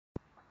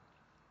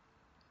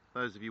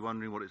Those of you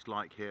wondering what it's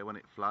like here when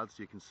it floods,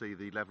 you can see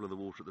the level of the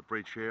water at the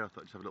bridge here. I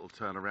thought I'd just have a little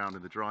turn around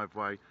in the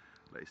driveway,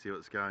 let you see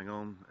what's going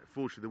on.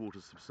 Fortunately the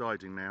water's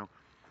subsiding now,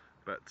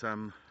 but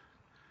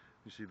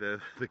you see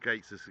the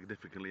gates are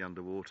significantly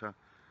underwater.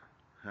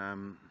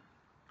 The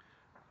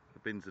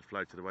bins have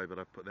floated away, but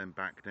I've put them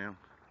back now.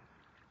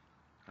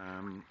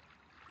 A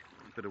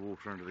bit of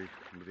water under the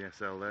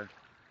SL there,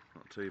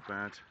 not too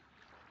bad.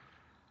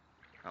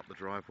 Up the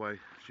driveway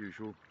as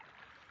usual,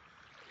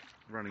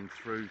 running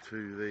through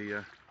to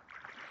the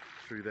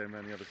through them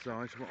on the other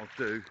side. So what I'll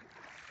do,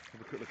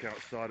 have a quick look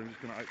outside. I'm just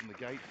going to open the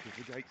gates,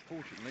 because the gates,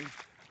 fortunately,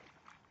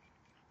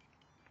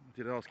 I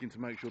did ask him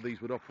to make sure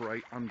these would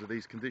operate under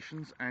these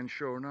conditions, and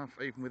sure enough,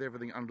 even with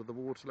everything under the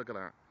water, look at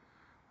that.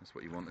 That's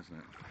what you want, isn't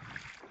it?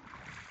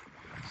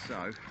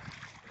 So,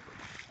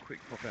 quick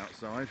pop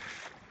outside.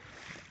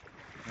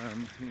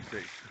 You can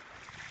see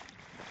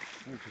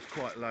water's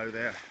quite low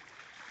there.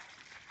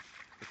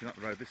 Looking up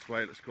the road this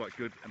way, it looks quite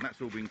good, and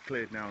that's all been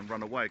cleared now and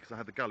run away, because I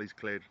had the gullies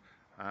cleared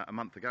a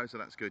month ago, so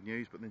that's good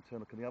news. But then turn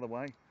looking the other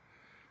way,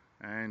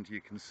 and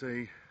you can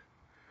see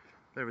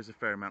there is a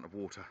fair amount of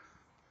water.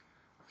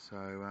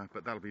 So,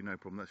 but that'll be no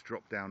problem. That's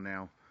dropped down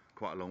now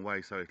quite a long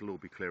way, so it'll all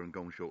be clear and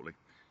gone shortly.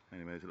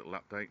 Anyway, there's a little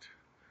update.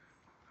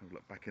 Have a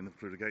look back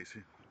through the gates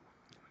here.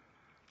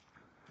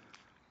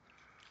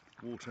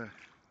 Water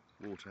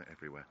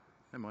everywhere.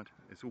 Never mind,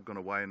 it's all gone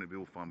away and it'll be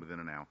all fine within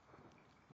an hour.